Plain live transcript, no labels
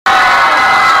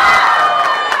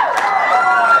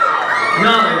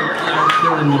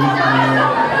to me.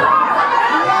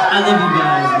 I love you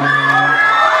guys, man.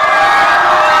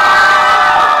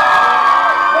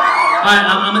 Alright,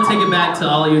 I'm gonna take it back to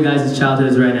all of you guys'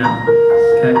 childhoods right now.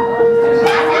 Okay?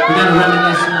 We gotta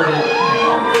reminisce a little bit.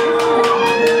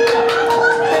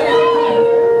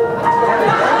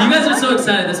 You guys are so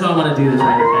excited, that's why I want to do this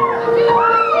right here, okay?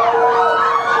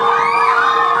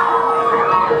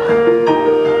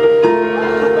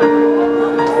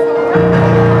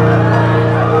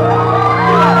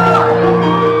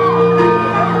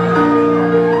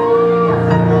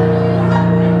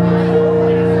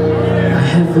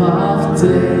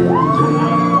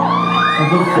 Of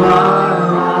a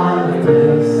far-off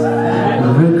place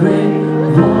where a great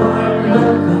warm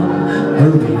welcome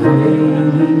will be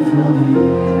waiting for me,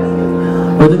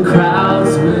 where the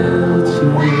crowds will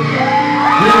cheer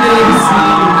when they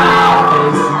see my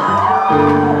face,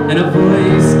 and a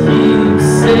voice keeps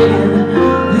saying,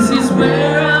 this is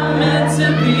where I'm meant to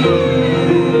be,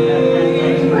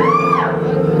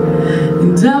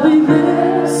 and I'll be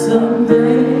there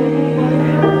someday.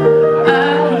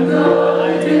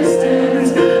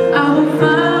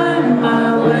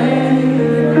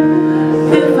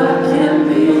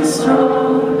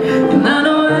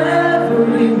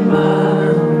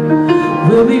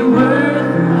 Will be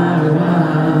worth my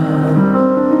while.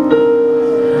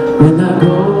 When I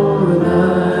go the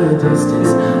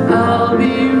distance, I'll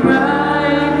be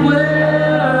right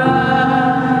where I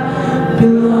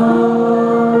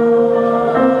belong.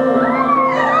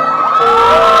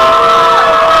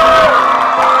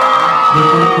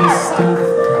 But this stuff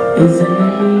isn't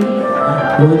me.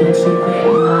 Wouldn't you think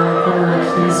my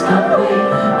collection's complete?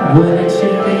 Wouldn't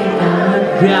you think I'm a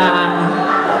guy?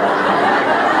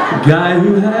 Guy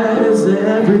who has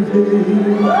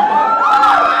everything.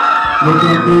 Look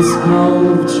at this hall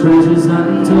of treasures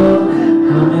untold.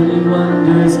 How many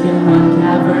wonders can one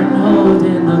cavern hold?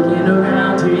 And looking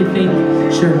around here you think,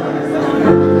 sure,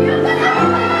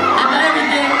 I've got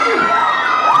everything.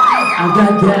 I've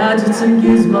got gadgets and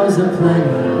gizmos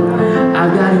aplenty.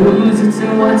 I've got who's it's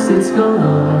and what's it's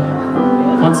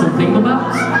galore. Want some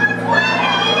thingamabobs?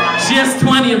 She has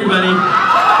 20, everybody.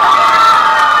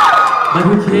 But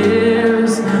who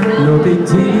cares? No big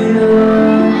deal.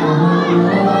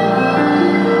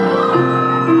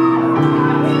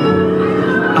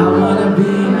 I wanna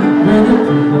be where the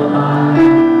people are.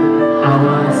 I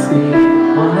wanna see,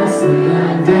 honestly,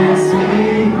 and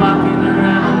dancing, walking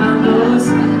around on those.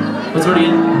 What's already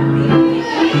in?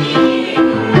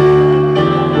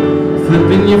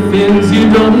 Flipping your fins, you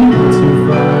don't go too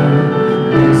far.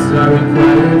 Legs are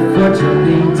required for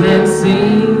jumping,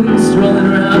 dancing, strolling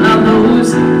around on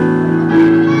those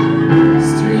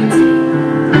streets.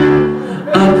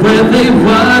 Up where they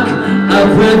walk, up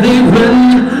where they run,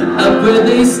 up where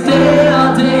they stay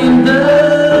all day in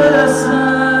the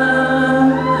sun,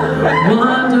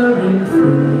 wandering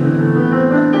free.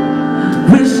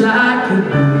 Wish I could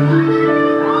be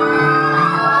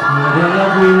part of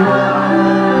everyone.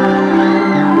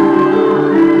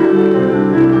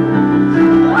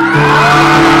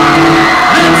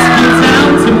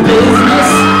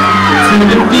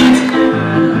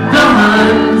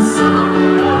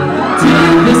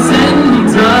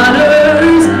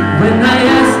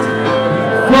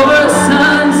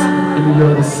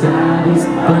 Saddest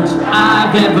bunch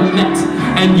I've ever met,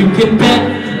 and you can bet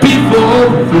before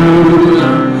we're through,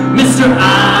 Mr.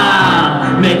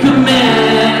 I'll make a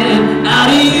man out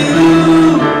of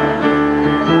you.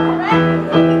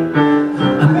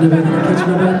 I'm never gonna catch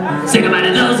my breath. Say goodbye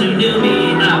to those who knew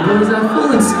me. I was a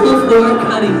fool in school for a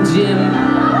cutting gym.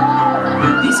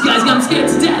 These guys got me scared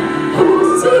to death. I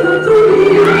was 0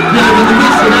 3. Now I really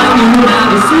wish that I knew how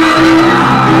to swim.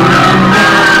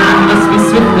 Must be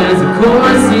swift as a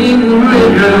coursing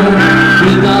river,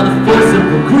 with all the force of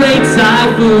a great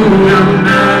typhoon,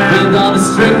 with all the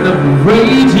strength of a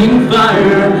raging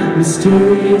fire,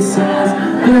 mysterious as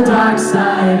the dark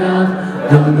side of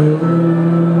the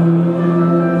moon.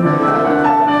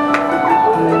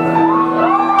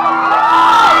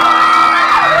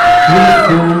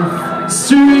 With a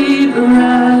street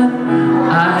rat,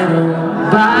 I don't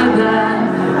buy that.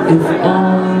 If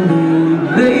only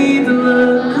they'd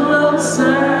look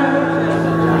closer,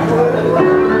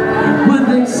 would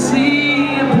they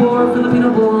see a poor Filipino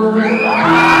boy?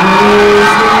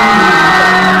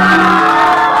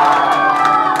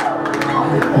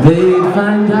 They'd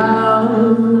find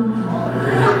out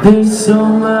there's so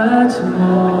much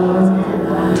more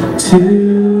to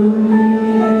me.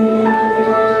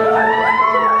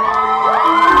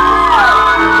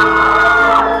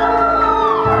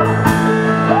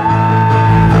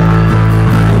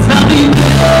 Tell me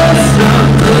this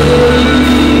someday.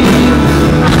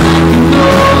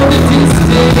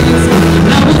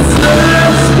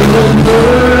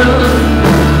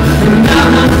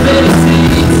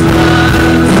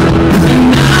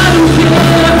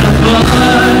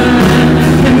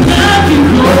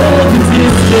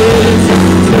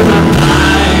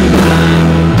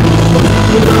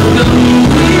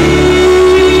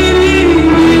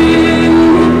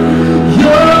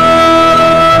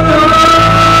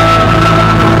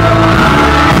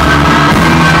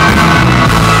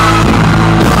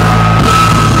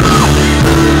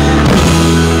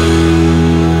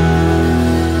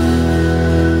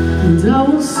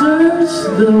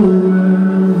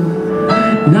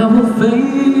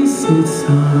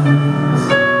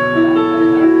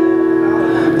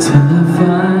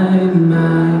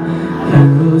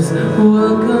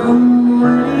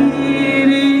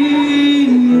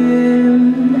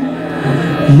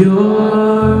 You're